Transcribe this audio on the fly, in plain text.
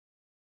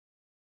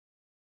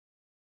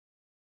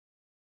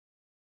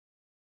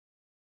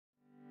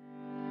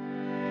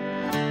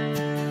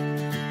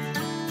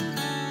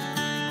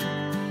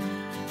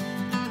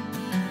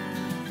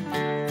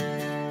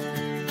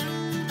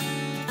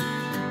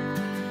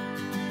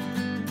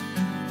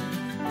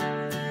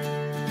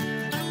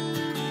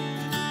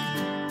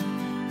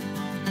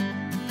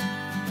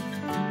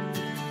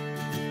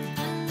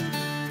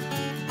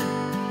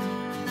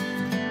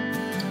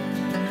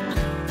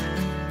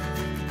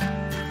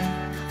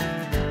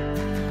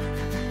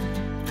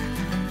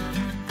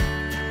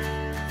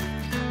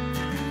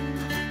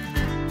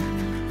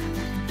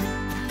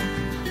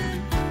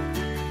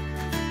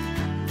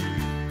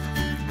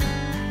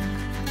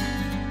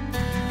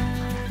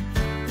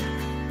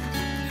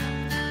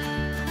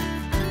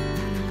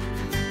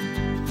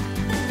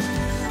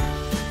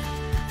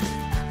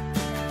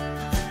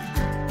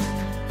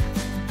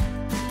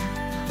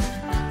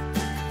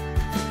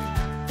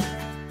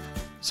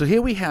So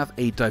here we have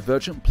a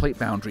divergent plate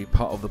boundary,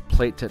 part of the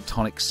plate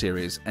tectonics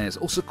series, and it's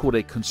also called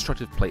a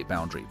constructive plate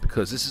boundary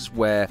because this is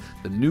where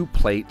the new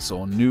plates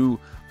or new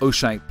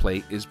oceanic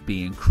plate is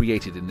being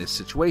created in this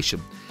situation.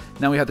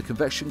 Now we have the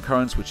convection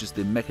currents, which is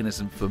the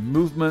mechanism for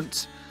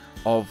movement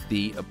of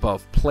the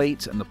above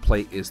plate, and the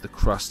plate is the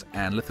crust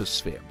and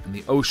lithosphere, and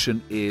the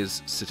ocean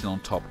is sitting on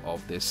top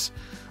of this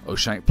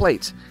oceanic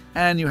plate.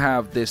 And you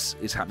have this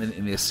is happening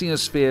in the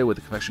asthenosphere with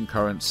the convection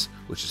currents,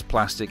 which is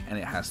plastic, and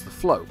it has the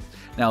flow.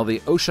 Now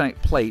the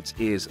oceanic plate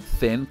is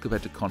thin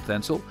compared to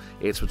continental.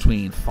 It's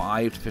between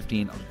 5 to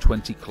 15 up to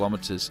 20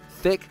 kilometers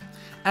thick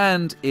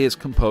and is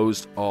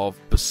composed of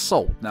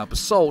basalt. Now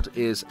basalt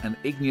is an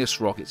igneous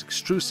rock, it's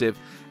extrusive,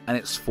 and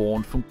it's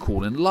formed from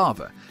cooling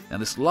lava. Now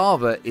this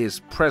lava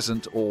is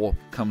present or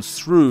comes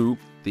through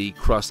the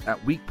crust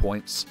at weak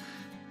points,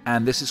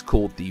 and this is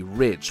called the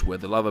ridge, where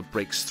the lava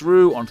breaks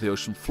through onto the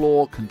ocean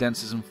floor,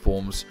 condenses and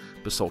forms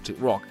basaltic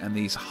rock. And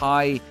these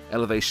high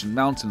elevation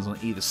mountains on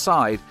either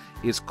side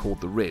is called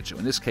the ridge, or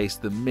in this case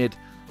the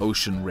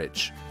mid-ocean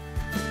ridge.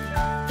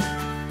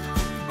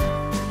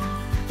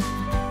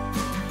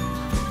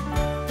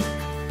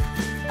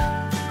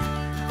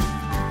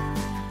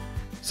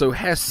 So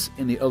Hess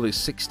in the early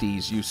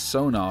 60s used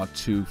sonar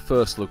to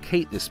first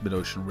locate this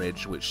mid-ocean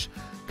ridge, which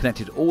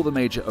connected all the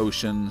major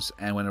oceans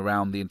and went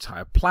around the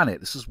entire planet.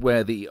 This is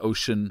where the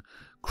ocean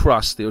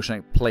crust, the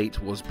oceanic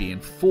plate, was being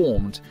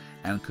formed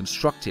and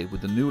constructed,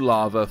 with the new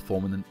lava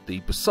forming the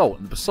basalt.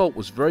 And the basalt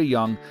was very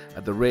young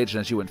at the ridge,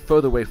 and as you went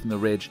further away from the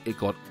ridge, it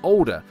got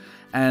older.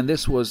 And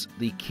this was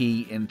the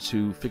key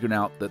into figuring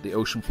out that the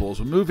ocean floors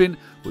were moving,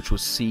 which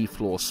was sea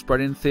floor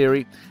spreading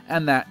theory,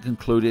 and that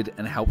concluded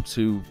and helped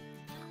to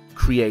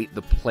create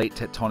the plate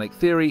tectonic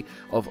theory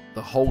of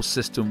the whole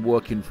system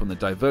working from the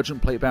divergent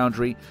plate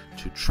boundary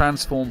to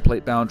transform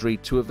plate boundary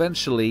to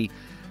eventually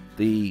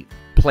the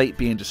plate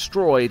being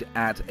destroyed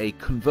at a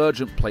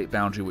convergent plate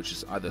boundary, which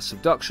is either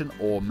subduction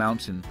or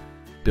mountain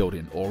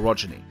building or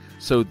orogeny.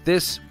 So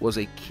this was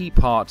a key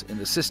part in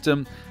the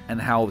system and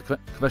how the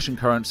convection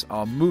currents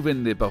are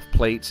moving the above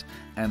plate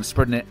and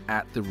spreading it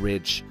at the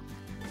ridge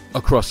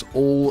across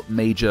all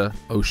major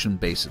ocean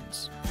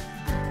basins.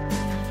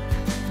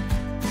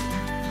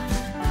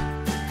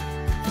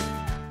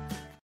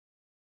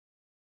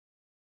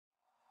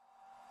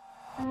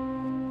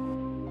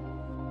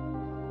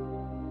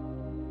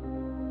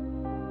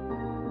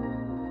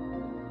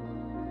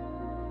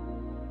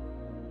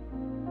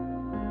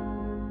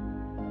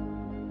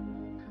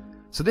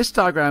 So this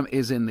diagram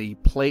is in the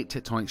plate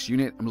tectonics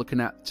unit. I'm looking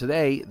at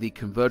today the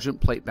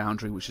convergent plate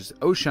boundary, which is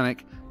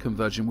oceanic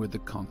converging with the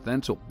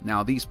continental.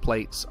 Now these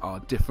plates are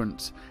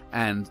different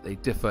and they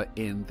differ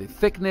in the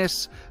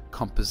thickness,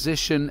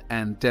 composition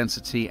and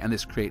density, and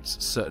this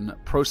creates certain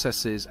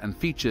processes and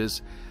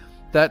features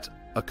that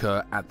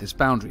occur at this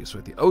boundary. So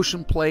with the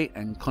ocean plate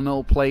and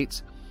continental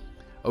plate,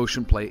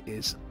 ocean plate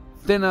is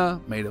thinner,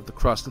 made of the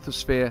crust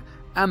lithosphere,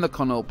 and the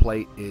continental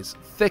plate is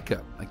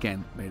thicker,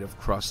 again made of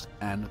crust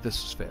and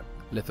lithosphere.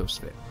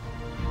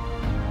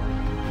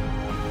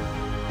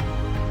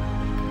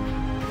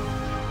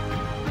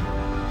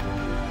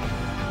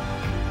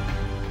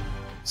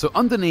 So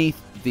underneath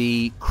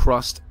the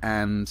crust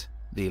and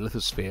the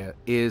lithosphere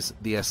is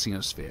the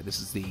asthenosphere.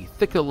 This is the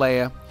thicker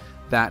layer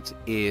that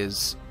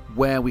is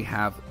where we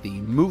have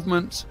the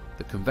movement,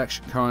 the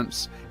convection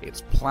currents.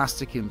 It's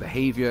plastic in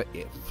behavior,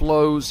 it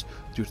flows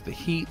due to the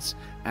heat,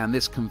 and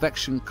this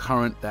convection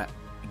current that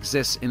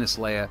exists in this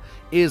layer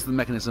is the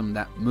mechanism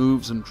that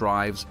moves and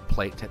drives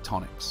plate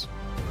tectonics.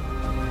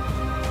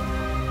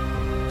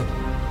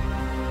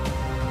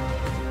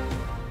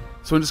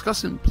 So in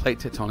discussing plate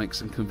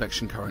tectonics and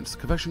convection currents, the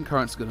convection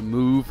currents are going to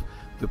move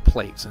the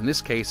plates. In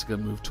this case, they're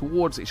going to move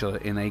towards each other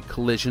in a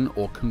collision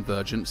or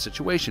convergent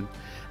situation.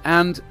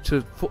 And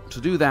to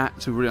do that,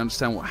 to really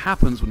understand what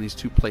happens when these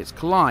two plates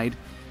collide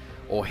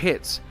or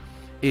hit,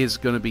 is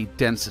going to be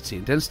density.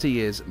 And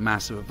density is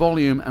mass over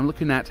volume, and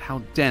looking at how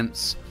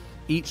dense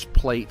each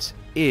plate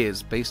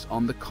is based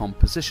on the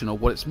composition or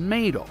what it's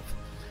made of.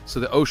 So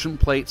the ocean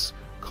plates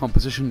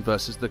composition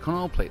versus the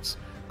continental plates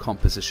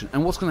composition,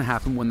 and what's going to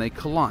happen when they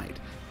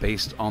collide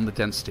based on the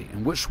density,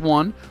 and which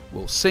one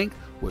will sink,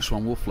 which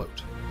one will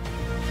float.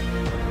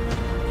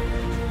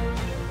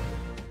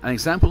 An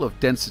example of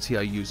density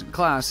I use in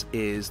class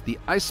is the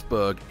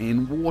iceberg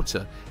in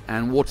water,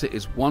 and water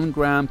is 1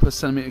 gram per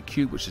centimeter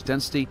cubed, which is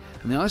density,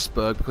 and the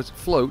iceberg, because it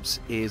floats,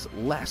 is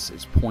less.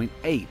 It's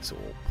 0.8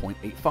 or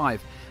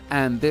 0.85,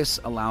 and this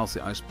allows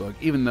the iceberg,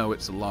 even though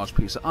it's a large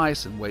piece of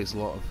ice and weighs a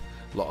lot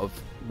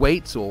of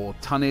weight or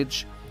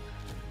tonnage,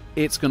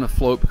 it's going to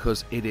float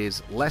because it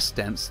is less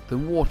dense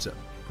than water.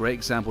 Great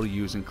example to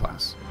use in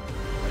class.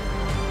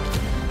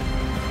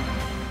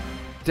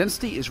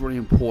 Density is really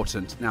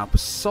important. Now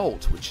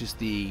basalt, which is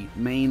the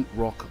main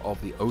rock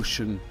of the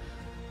ocean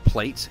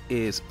plate,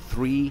 is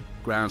 3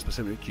 grams per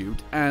centimeter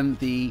cubed, and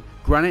the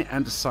granite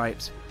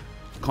andesite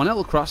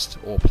continental crust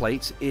or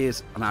plate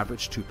is on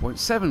average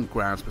 2.7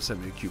 grams per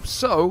centimeter cubed.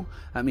 So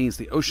that means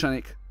the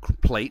oceanic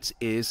plate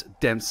is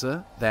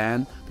denser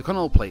than the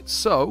continental plate.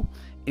 So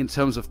in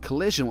terms of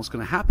collision, what's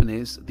going to happen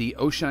is the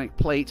oceanic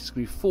plate is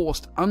going to be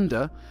forced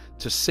under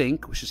to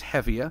sink, which is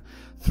heavier,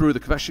 through the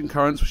convection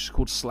currents, which is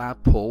called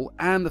slab pull,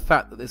 and the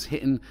fact that it's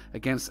hitting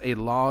against a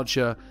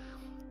larger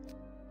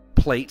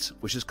plate,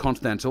 which is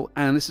continental,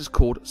 and this is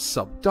called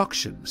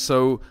subduction.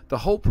 So the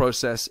whole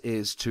process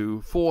is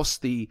to force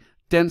the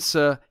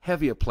denser,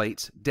 heavier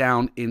plate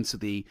down into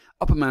the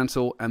upper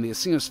mantle and the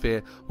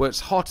asthenosphere, where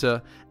it's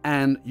hotter,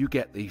 and you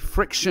get the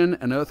friction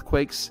and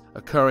earthquakes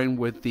occurring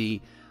with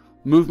the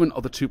movement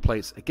of the two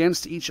plates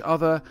against each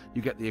other.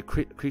 You get the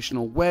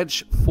accretional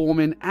wedge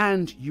forming,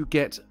 and you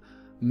get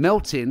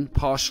melting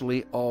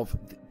partially of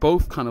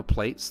both kind of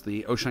plates,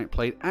 the oceanic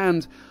plate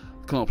and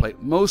the continental plate.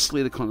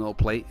 Mostly the continental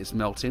plate is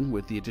melting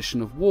with the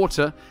addition of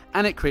water,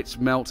 and it creates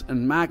melt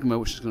and magma,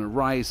 which is going to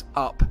rise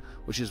up,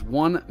 which is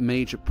one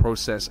major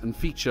process and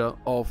feature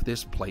of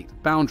this plate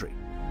boundary.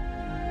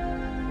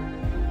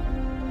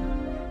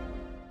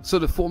 So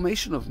the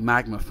formation of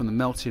magma from the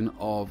melting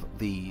of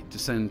the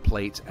descending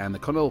plate and the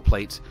continental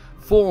plate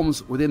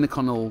forms within the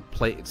continental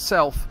plate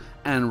itself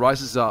and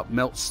rises up,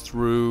 melts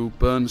through,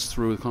 burns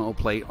through the continental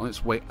plate on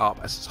its way up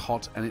as it's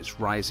hot and it's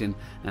rising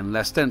and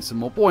less dense and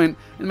more buoyant,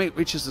 and it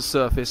reaches the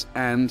surface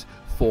and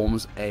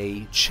forms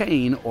a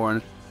chain or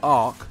an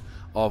arc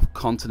of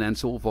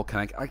continental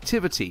volcanic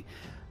activity.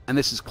 And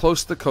this is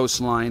close to the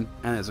coastline,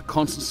 and there's a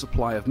constant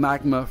supply of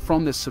magma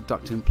from this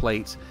subducting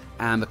plate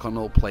and the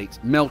continental plate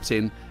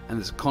melting, and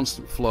there's a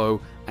constant flow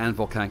and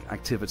volcanic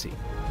activity.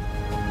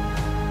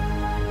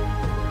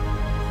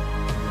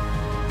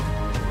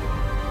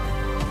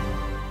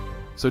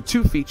 So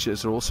two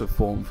features are also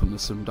formed from the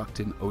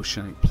subducting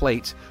oceanic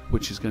plate,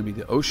 which is going to be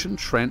the ocean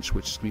trench,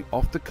 which is going to be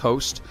off the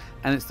coast,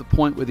 and it's the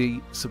point where the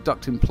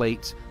subducting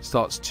plate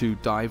starts to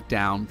dive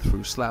down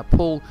through slab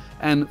pull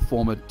and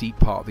form a deep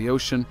part of the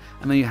ocean.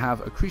 And then you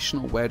have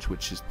accretional wedge,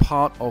 which is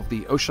part of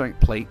the oceanic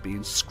plate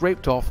being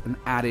scraped off and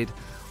added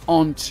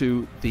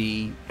onto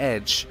the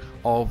edge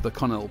of the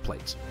continental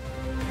plate.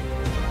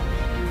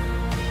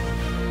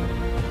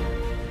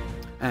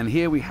 And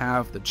here we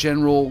have the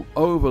general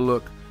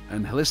overlook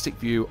and holistic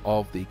view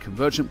of the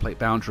convergent plate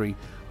boundary,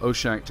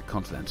 oceanic to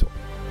continental.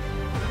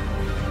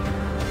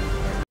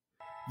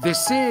 This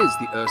is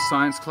the Earth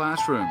Science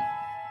Classroom.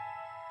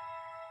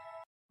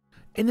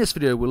 In this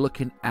video, we're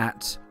looking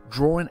at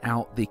drawing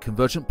out the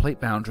convergent plate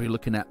boundary,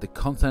 looking at the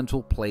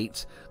continental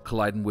plate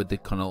colliding with the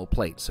continental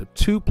plate. So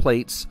two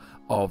plates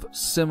of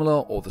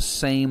similar or the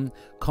same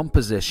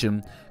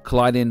composition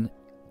colliding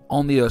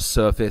on the Earth's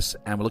surface,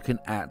 and we're looking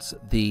at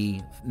the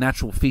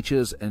natural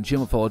features and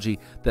geomorphology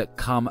that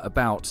come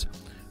about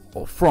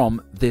or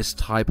from this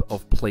type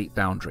of plate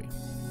boundary.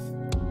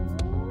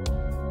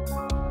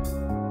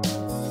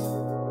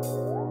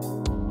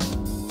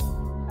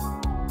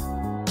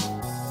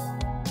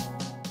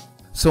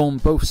 So on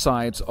both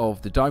sides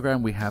of the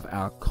diagram we have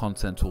our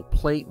continental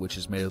plate, which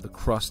is made of the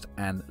crust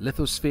and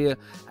lithosphere,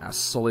 our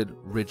solid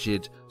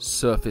rigid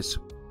surface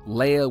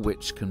layer,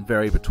 which can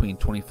vary between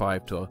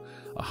 25 to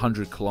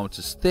 100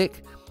 kilometers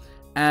thick,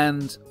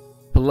 and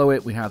below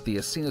it we have the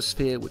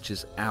asthenosphere, which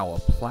is our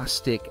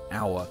plastic,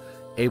 our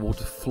able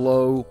to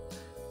flow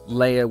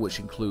layer, which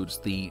includes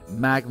the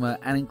magma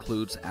and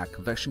includes our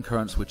convection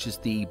currents, which is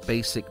the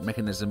basic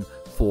mechanism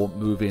for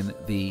moving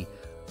the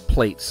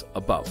plates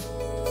above.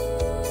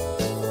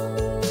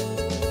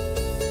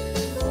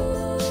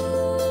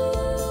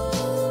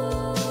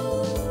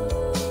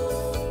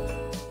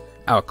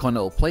 Our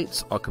continental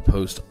plates are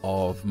composed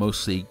of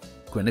mostly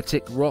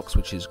granitic rocks,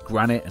 which is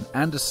granite and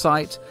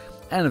andesite,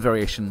 and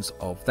variations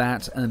of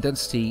that, and the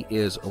density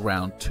is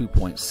around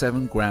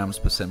 2.7 grams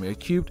per centimeter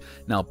cubed.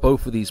 Now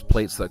both of these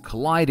plates that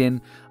collide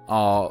in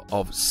are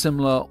of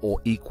similar or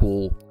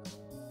equal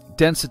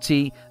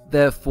density,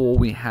 therefore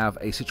we have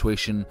a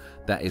situation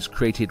that is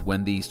created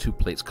when these two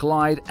plates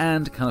collide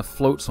and kind of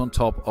floats on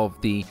top of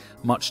the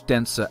much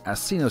denser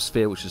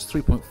asthenosphere, which is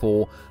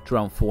 3.4 to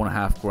around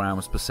 4.5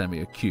 grams per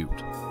centimeter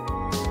cubed.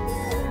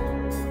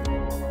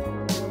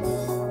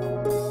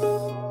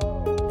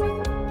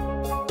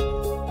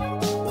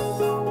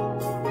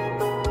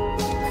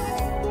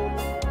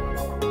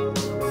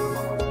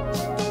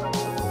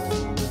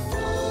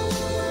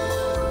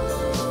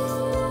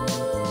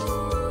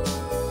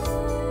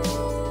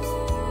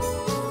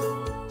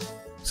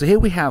 So here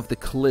we have the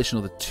collision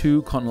of the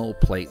two continental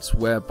plates,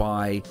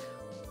 whereby,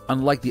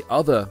 unlike the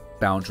other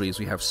boundaries,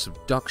 we have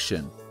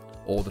subduction,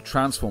 or the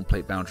transform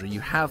plate boundary.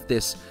 You have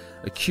this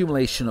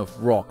accumulation of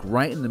rock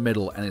right in the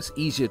middle, and it's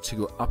easier to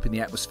go up in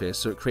the atmosphere,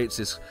 so it creates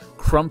this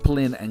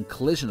crumpling and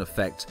collision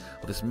effect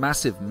of this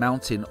massive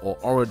mountain or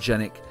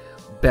orogenic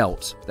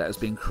belt that has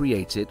been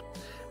created,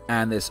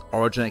 and this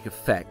orogenic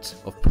effect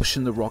of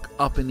pushing the rock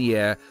up in the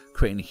air,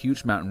 creating a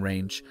huge mountain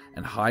range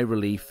and high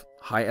relief,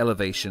 high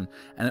elevation.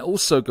 And it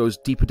also goes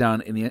deeper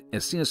down in the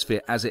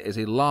asthenosphere. As it is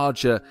a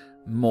larger,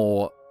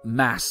 more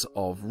mass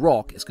of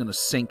rock, it's going to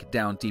sink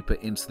down deeper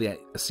into the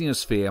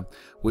asthenosphere,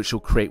 which will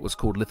create what's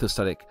called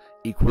lithostatic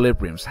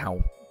equilibriums, how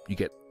you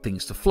get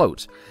things to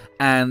float.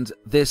 And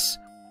this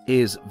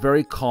is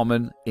very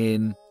common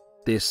in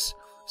this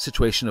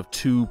situation of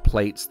two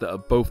plates that are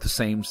both the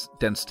same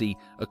density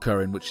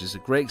occurring, which is a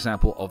great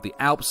example of the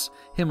Alps,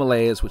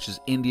 Himalayas, which is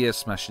India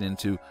smashing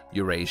into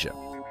Eurasia.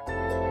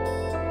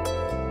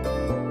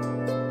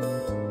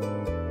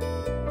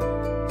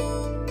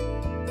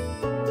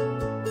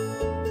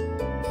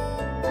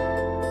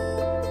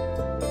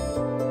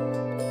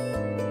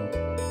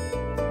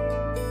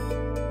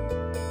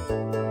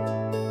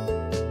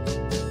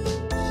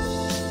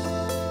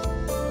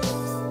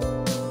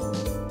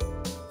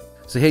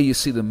 So here you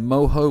see the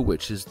moho,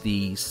 which is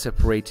the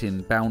separating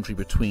boundary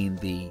between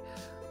the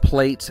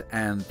plate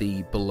and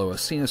the below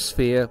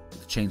asthenosphere,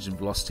 with the change in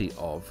velocity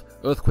of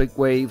earthquake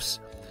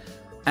waves.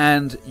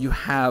 And you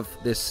have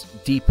this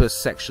deeper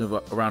section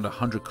of around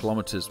 100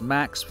 kilometers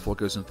max before it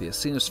goes into the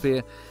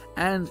asthenosphere.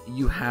 And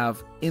you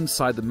have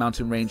inside the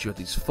mountain range, you have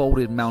these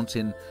folded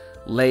mountain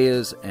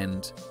layers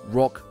and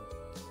rock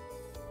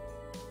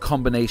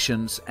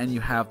combinations, and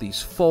you have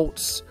these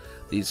faults,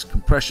 these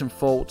compression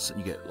faults, and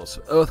you get lots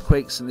of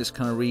earthquakes in this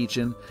kind of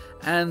region,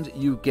 and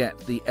you get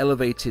the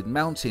elevated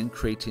mountain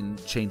creating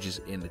changes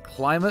in the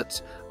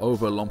climate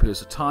over long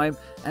periods of time,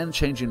 and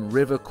changing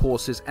river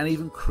courses, and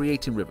even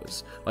creating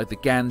rivers like the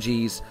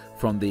Ganges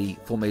from the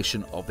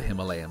formation of the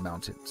Himalayan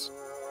mountains.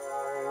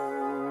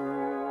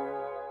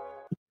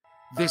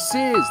 This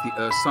is the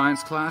Earth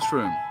Science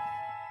Classroom.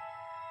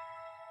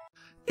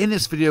 In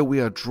this video,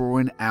 we are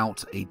drawing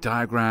out a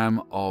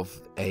diagram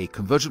of a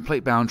convergent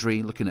plate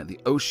boundary, looking at the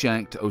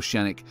oceanic to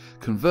oceanic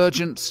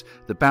convergence,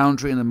 the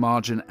boundary and the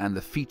margin, and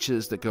the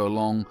features that go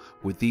along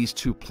with these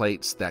two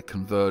plates that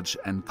converge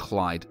and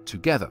collide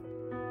together.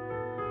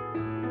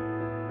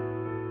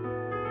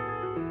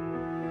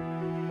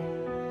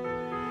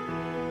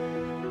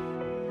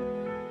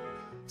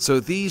 So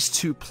these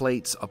two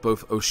plates are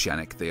both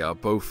oceanic. They are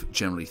both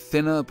generally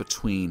thinner,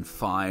 between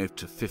 5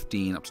 to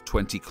 15 up to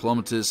 20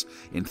 kilometers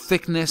in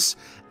thickness,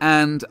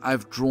 and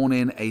I've drawn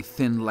in a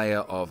thin layer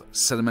of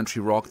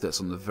sedimentary rock that's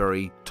on the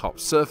very top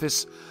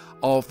surface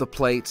of the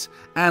plate,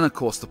 and of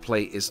course the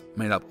plate is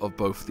made up of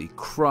both the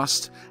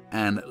crust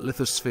and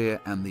lithosphere,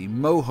 and the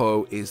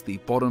moho is the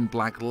bottom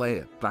black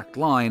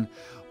line,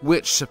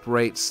 which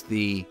separates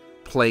the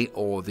plate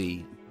or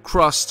the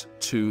crust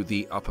to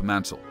the upper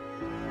mantle.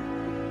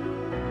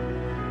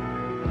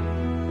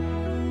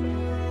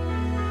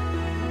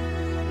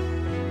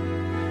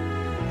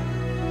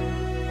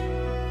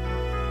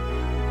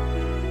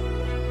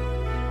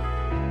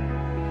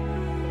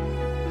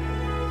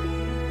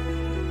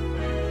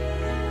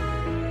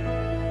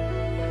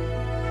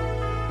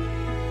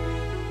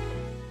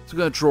 So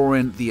we're going to draw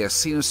in the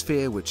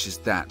asthenosphere, which is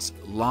that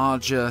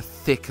larger,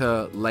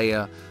 thicker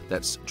layer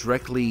that's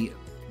directly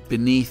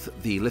beneath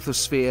the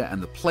lithosphere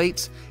and the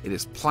plate. It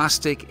is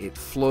plastic, it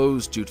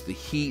flows due to the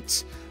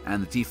heat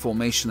and the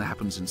deformation that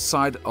happens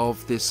inside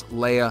of this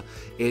layer.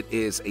 It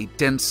is a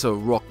denser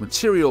rock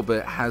material, but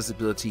it has the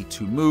ability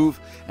to move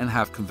and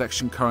have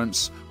convection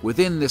currents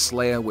within this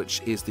layer,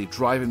 which is the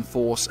driving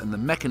force and the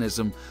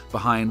mechanism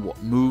behind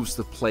what moves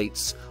the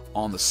plates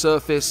on the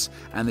surface,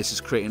 and this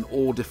is creating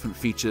all different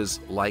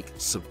features like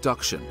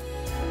subduction.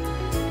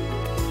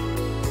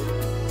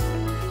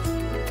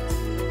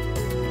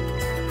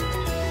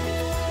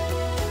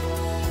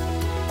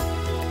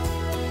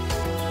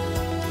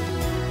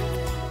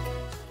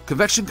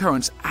 Convection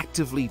currents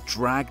actively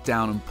drag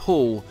down and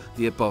pull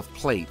the above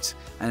plate,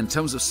 and in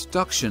terms of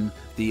subduction,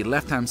 the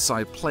left-hand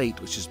side plate,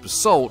 which is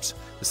basalt,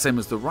 the same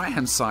as the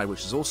right-hand side,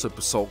 which is also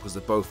basalt because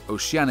they're both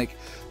oceanic,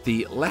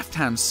 the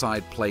left-hand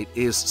side plate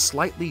is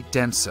slightly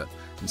denser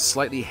and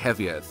slightly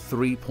heavier at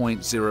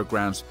 3.0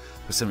 grams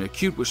per centimeter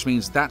cubed, which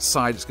means that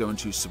side is going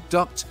to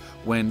subduct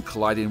when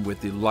colliding with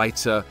the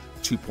lighter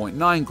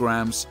 2.9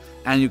 grams,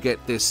 and you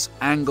get this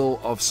angle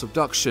of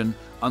subduction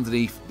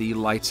underneath the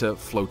lighter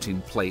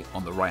floating plate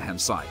on the right-hand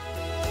side.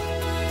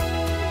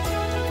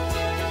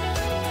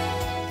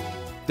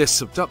 This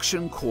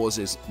subduction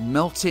causes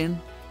melting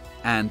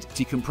and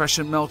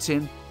decompression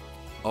melting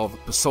of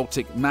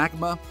basaltic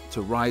magma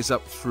to rise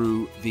up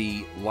through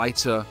the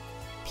lighter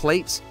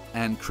plate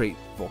and create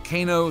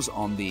volcanoes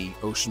on the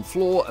ocean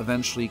floor,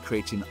 eventually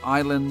creating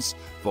islands,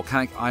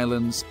 volcanic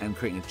islands, and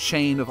creating a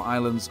chain of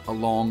islands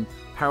along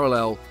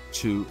parallel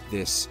to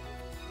this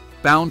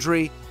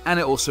boundary. And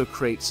it also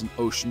creates an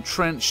ocean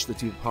trench, the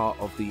deeper part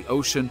of the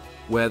ocean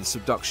where the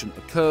subduction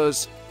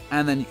occurs,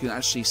 and then you can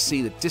actually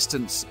see the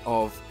distance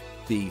of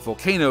the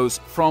volcanoes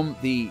from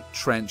the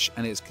trench,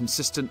 and it's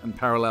consistent and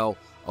parallel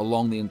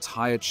along the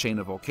entire chain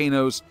of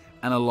volcanoes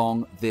and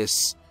along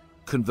this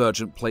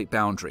convergent plate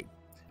boundary.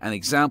 An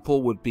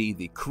example would be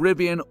the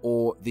Caribbean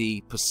or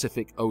the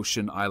Pacific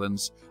Ocean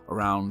islands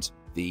around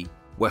the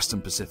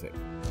Western Pacific.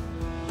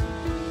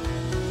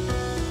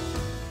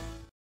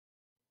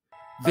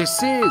 This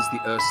is the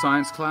Earth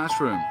Science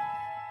Classroom.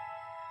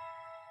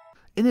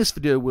 In this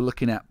video, we're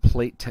looking at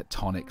plate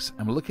tectonics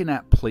and we're looking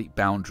at plate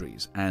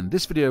boundaries. And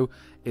this video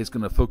is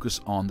going to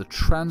focus on the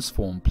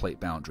transform plate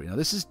boundary. Now,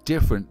 this is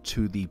different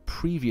to the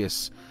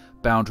previous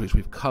boundaries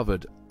we've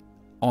covered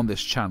on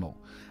this channel.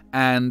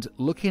 And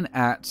looking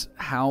at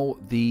how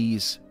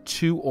these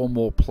two or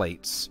more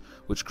plates,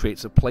 which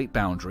creates a plate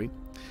boundary,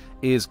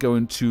 is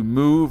going to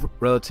move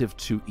relative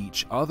to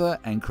each other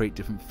and create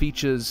different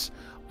features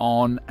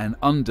on and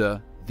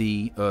under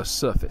the Earth's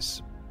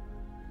surface.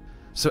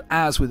 So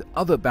as with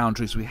other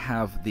boundaries, we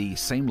have the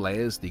same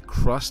layers, the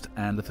crust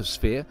and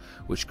lithosphere,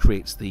 which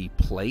creates the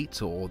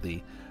plate or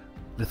the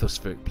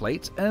lithospheric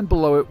plate, and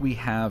below it we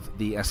have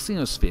the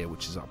asthenosphere,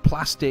 which is our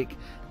plastic,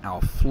 our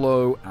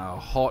flow, our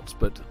hot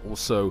but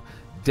also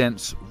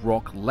dense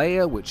rock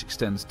layer, which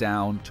extends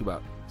down to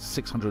about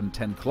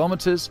 610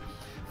 kilometers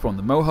from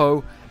the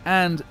Moho,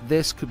 and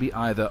this could be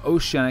either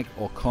oceanic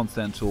or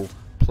continental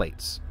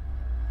plates.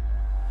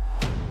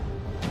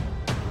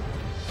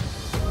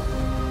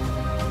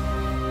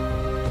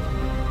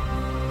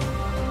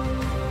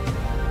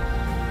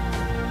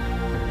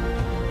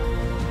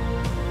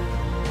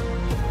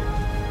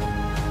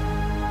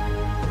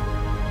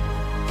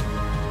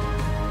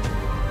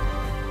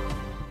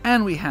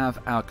 And we have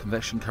our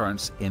convection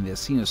currents in the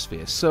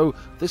asthenosphere. So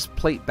this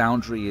plate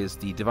boundary is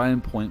the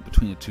dividing point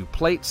between the two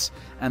plates,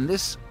 and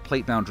this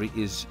plate boundary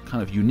is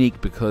kind of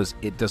unique because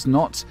it does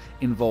not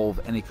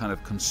involve any kind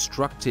of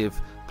constructive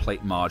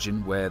plate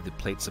margin where the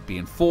plates are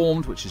being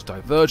formed, which is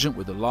divergent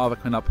with the lava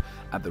coming up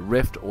at the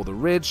rift or the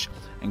ridge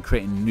and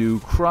creating new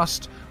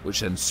crust,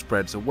 which then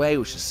spreads away,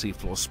 which is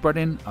seafloor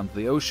spreading under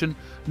the ocean,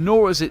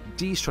 nor is it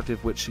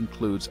destructive, which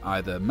includes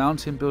either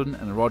mountain building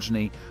and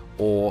orogeny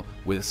or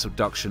with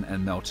subduction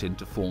and melting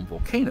to form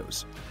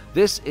volcanoes.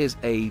 This is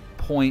a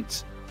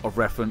point of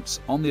reference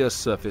on the Earth's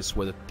surface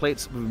where the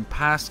plates moving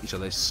past each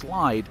other, they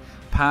slide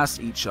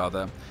past each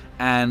other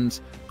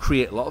and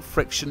create a lot of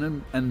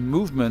friction and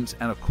movement,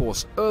 and of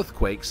course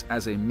earthquakes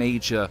as a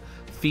major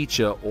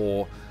feature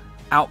or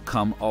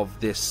outcome of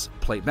this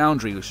plate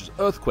boundary, which is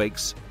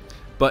earthquakes.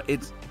 But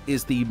it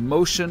is the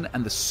motion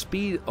and the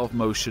speed of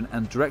motion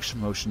and direction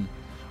of motion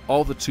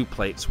of the two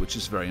plates which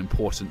is very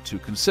important to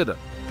consider.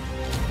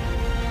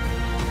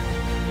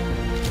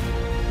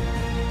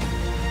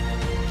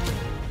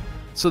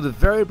 So the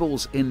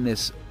variables in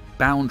this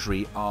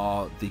boundary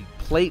are the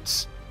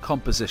plate's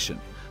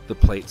composition, the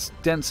plate's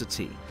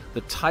density,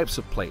 the types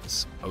of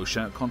plates,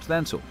 oceanic,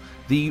 continental,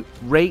 the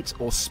rate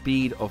or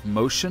speed of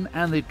motion,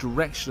 and the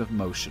direction of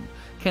motion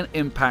can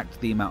impact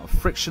the amount of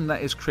friction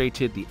that is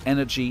created, the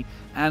energy,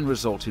 and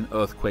result in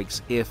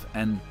earthquakes if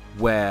and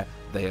where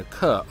they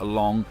occur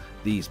along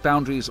these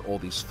boundaries or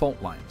these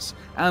fault lines.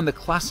 And the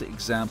classic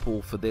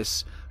example for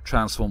this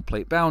transform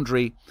plate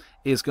boundary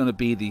is going to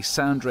be the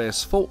San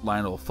Andreas fault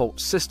line or fault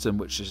system,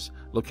 which is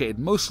located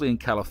mostly in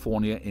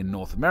California in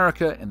North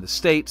America in the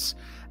States,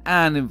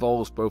 and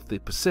involves both the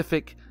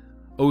Pacific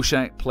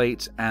oceanic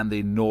plate and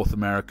the North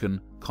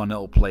American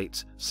continental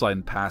plate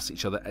sliding past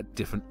each other at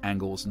different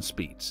angles and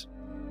speeds.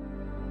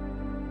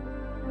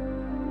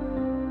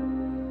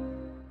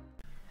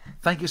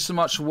 Thank you so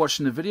much for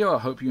watching the video. I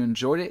hope you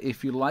enjoyed it.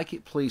 If you like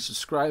it, please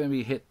subscribe and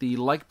maybe hit the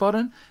like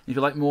button. If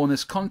you like more on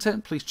this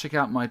content, please check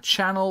out my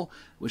channel,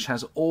 which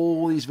has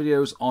all these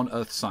videos on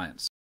Earth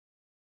science.